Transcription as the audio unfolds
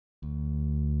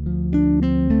Hello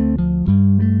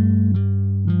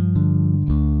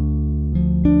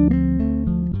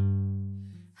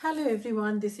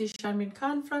everyone, this is Sharmin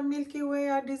Khan from Milky Way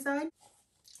Art Design.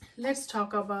 Let's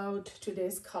talk about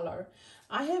today's color.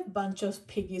 I have bunch of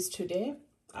piggies today.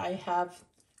 I have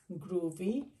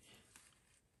Groovy.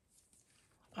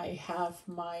 I have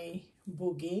my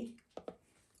Boogie,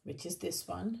 which is this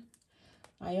one.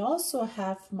 I also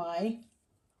have my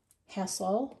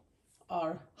Hustle,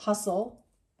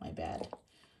 my bad,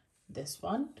 this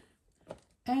one.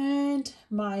 And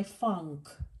my Funk,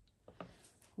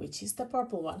 which is the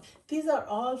purple one. These are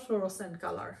all fluorescent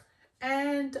color.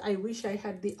 And I wish I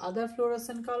had the other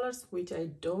fluorescent colors, which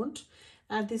I don't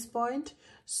at this point.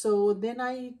 So then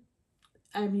I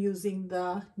am using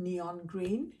the neon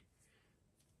green,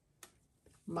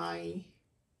 my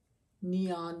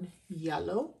neon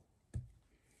yellow,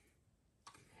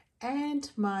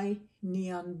 and my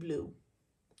neon blue,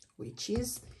 which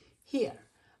is here.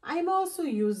 I'm also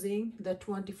using the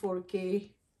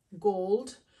 24K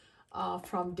gold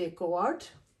from DecoArt.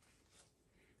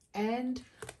 And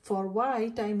for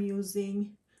white, I'm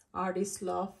using Artist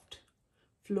Loft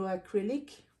Flow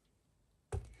Acrylic.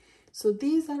 So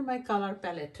these are my color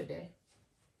palette today.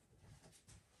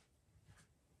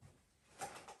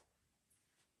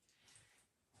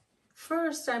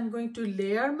 First, I'm going to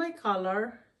layer my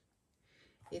color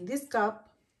in this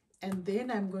cup, and then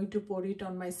I'm going to pour it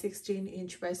on my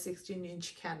 16-inch by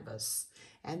 16-inch canvas.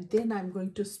 And then I'm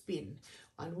going to spin,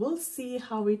 and we'll see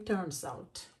how it turns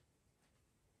out.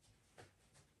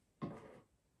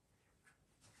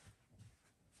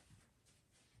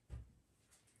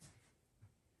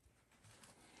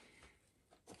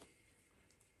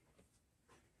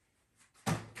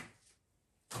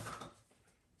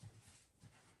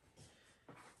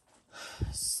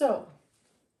 So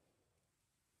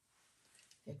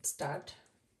let's start.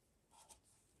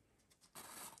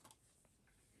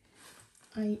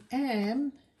 I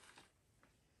am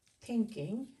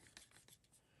thinking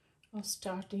of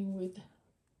starting with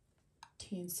a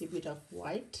teensy bit of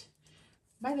white.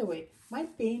 By the way, my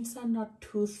paints are not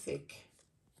too thick.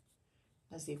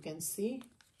 As you can see,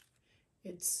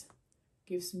 it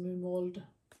gives me mold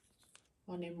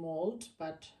on a mold,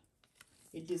 but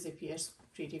it disappears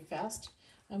pretty fast.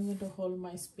 I'm going to hold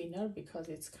my spinner because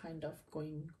it's kind of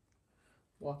going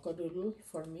wackadoodle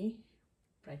for me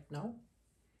right now.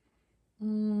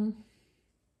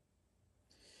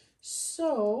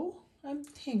 So I'm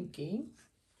thinking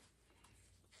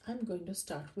I'm going to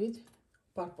start with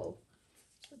purple.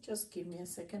 So just give me a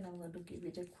second. I'm going to give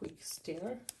it a quick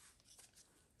stir,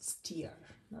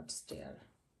 not stare.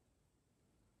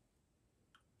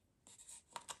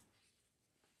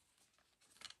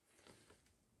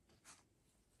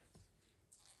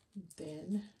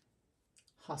 Then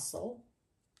Hustle.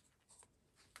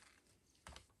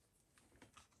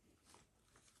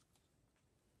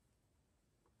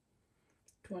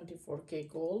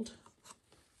 $24K gold.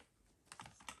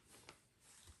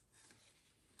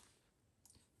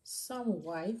 Some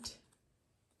white.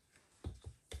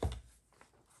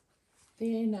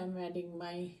 Then I'm adding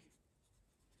my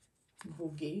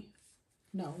Groovy.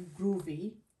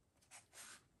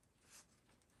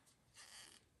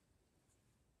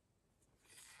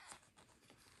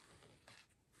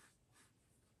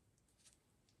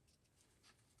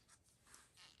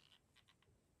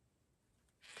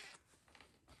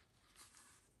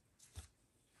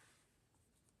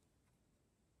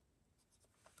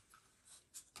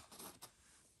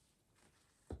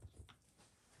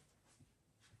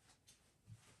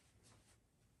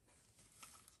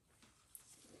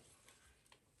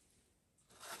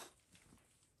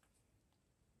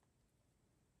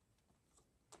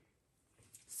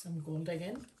 Some gold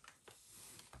again.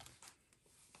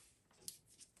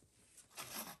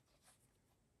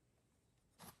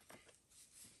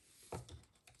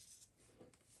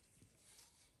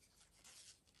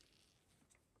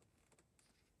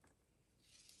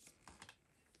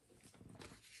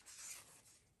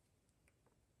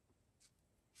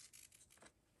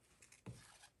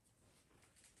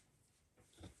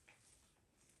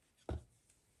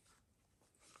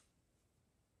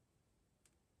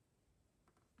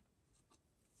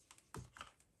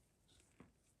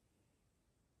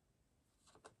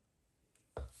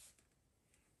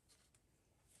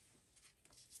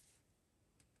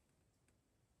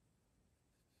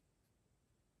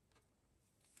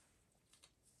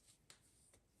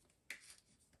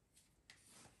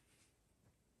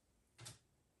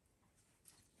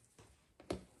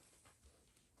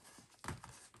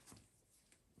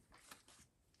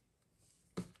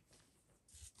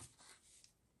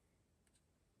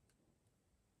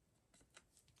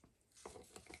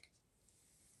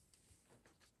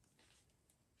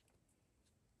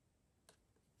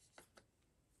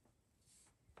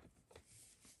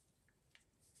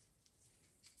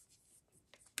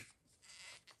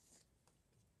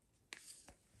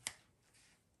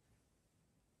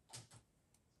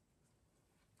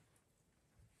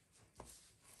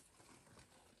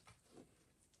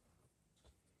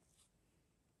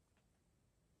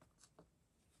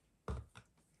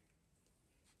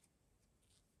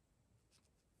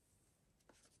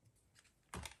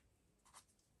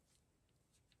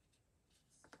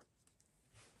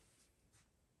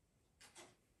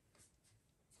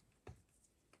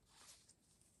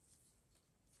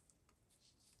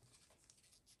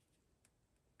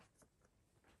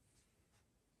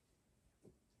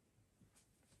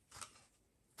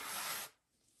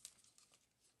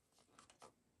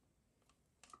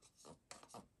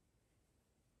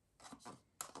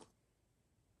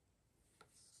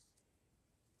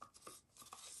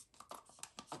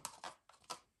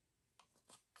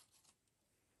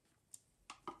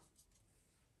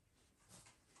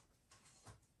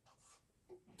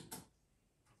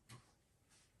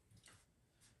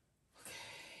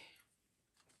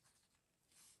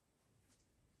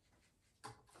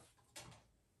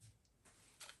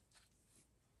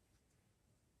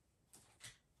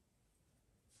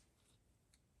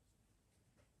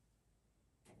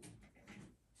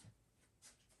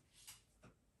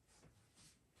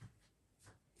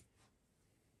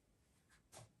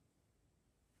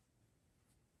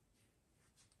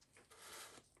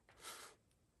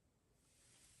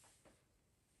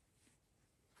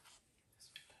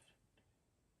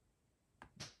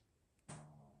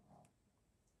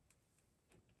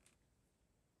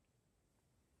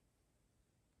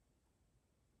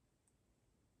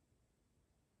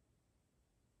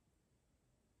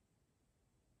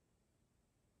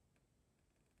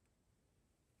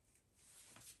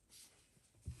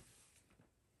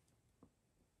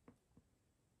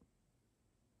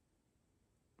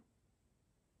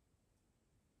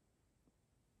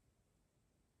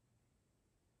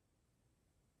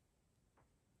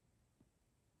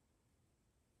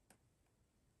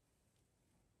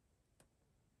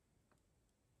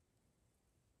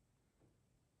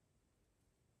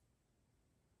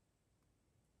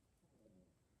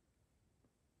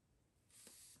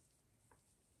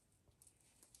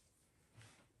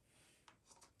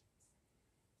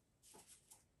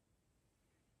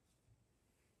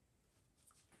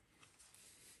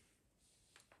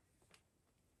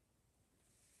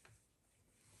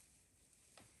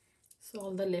 So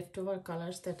all the leftover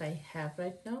colors that I have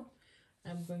right now,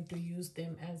 I'm going to use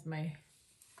them as my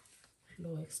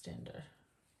flow extender.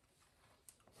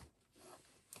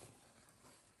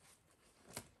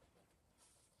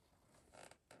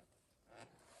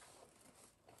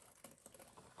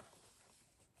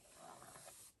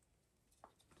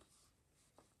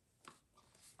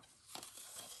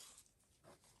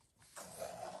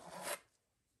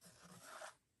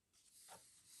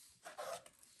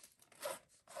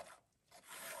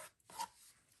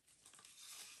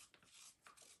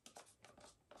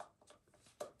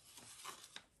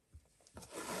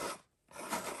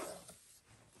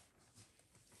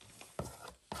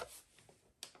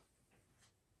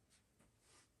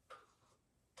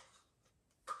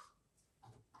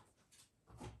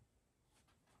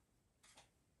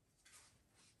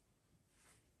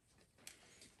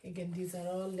 Again, these are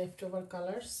all leftover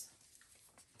colors.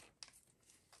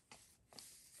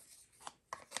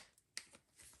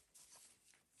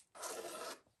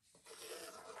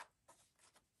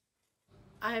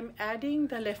 I'm adding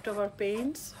the leftover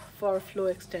paints for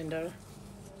flow extender.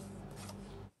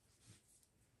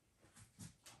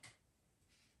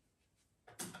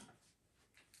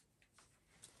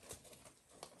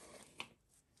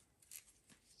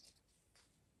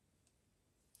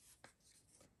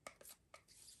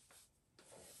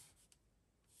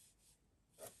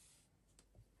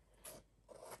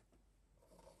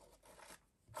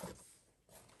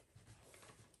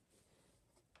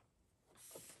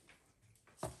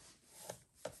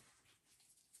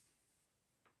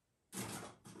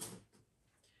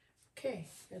 Okay,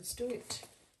 let's do it.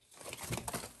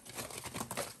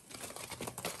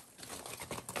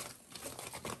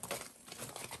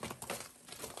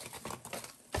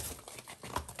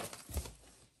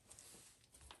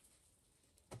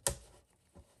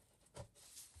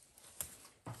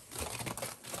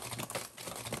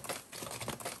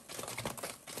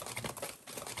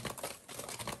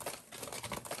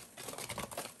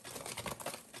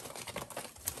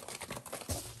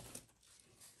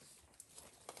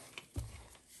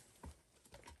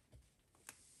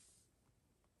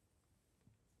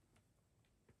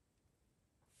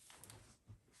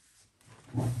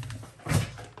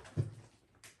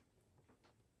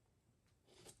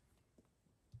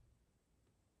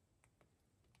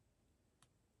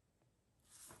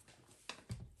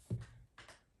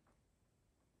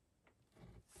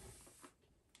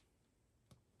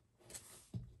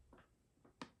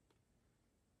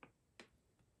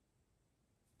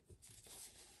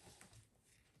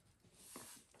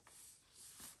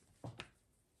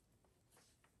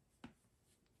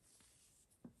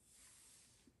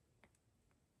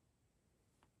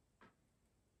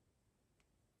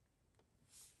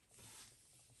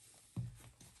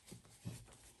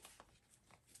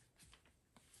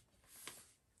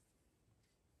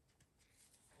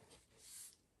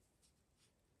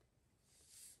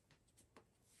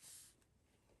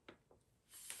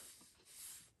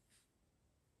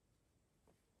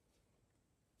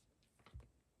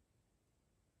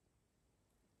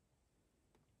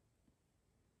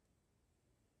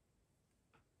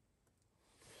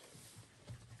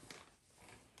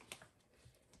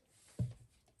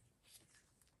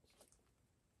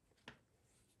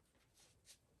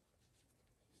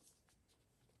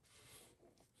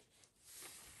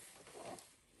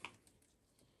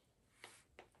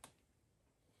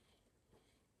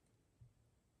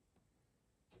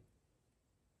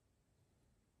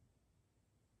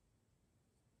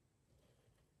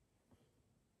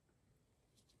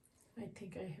 I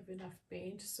think I have enough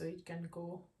paint so it can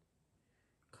go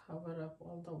cover up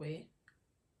all the way.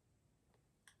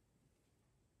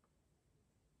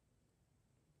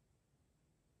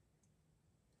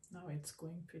 Now it's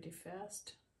going pretty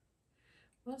fast.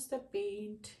 Once the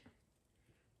paint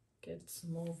gets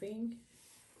moving,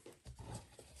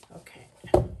 okay.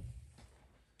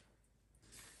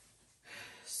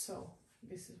 So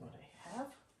this is what I have.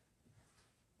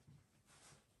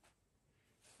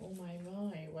 Oh my,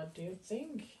 what do you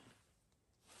think?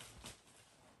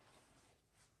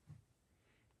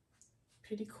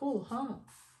 Pretty cool, huh?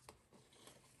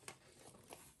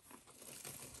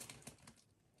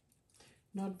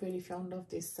 Not very fond of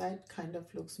this side, kind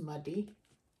of looks muddy.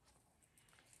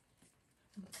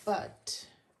 But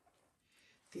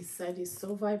this side is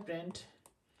so vibrant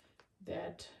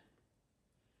that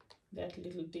that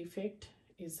little defect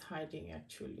is hiding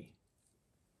actually.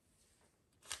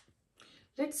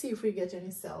 Let's see if we get any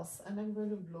cells, and I'm going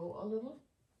to blow a little.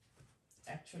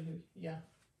 Actually, yeah.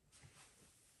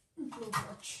 Blow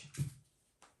brush.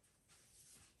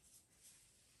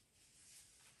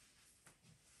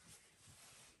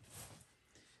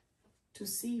 to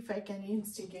see if I can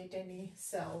instigate any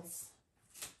cells.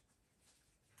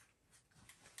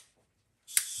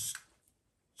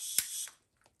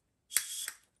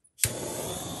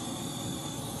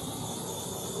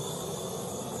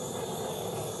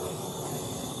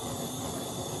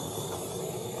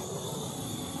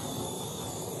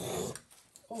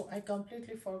 Oh, I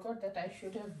completely forgot that I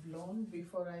should have blown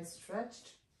before I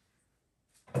stretched.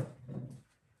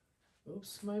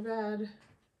 Oops, my bad.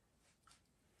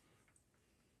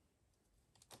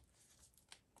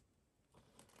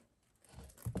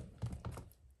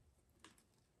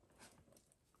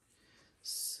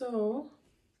 So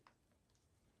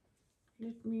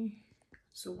let me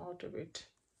zoom out a bit.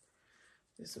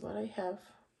 This is what I have.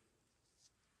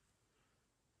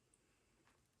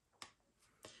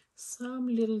 Some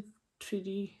little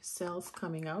 3D cells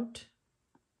coming out.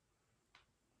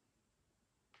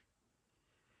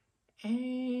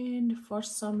 And for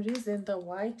some reason the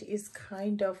white is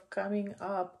kind of coming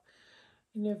up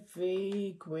in a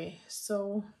vague way.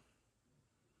 So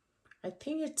I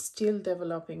think it's still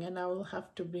developing, and I will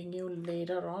have to bring you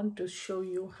later on to show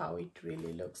you how it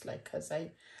really looks like, because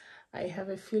I have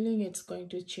a feeling it's going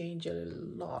to change a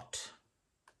lot.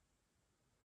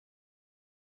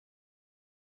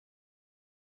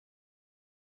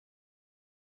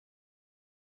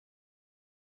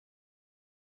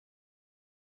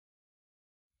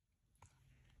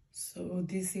 So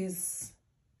this is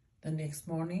the next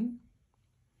morning,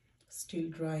 still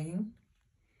drying.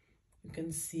 You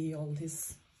can see all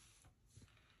these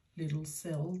little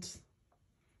cells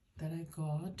that I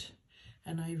got,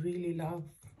 and I really love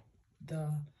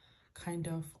the kind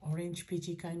of orange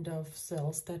peachy kind of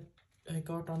cells that I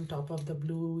got on top of the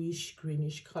bluish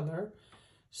greenish color.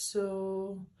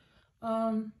 So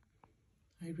I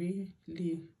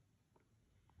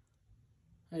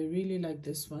really like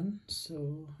this one,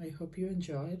 so I hope you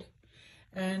enjoyed.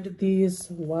 And this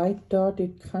white dot,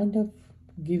 it kind of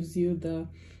gives you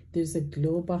there's a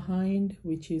glow behind,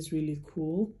 which is really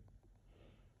cool.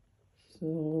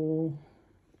 So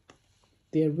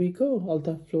there we go, all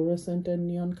the fluorescent and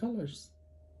neon colors.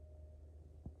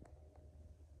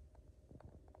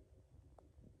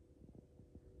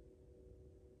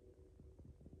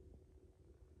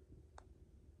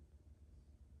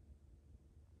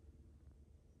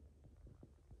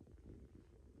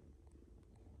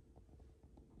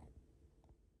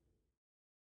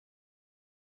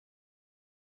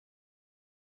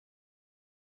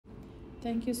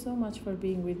 Thank you so much for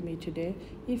being with me today.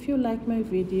 If you like my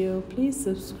video, please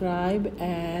subscribe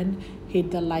and hit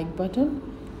the like button.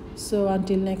 So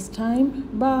until next time,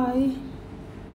 bye.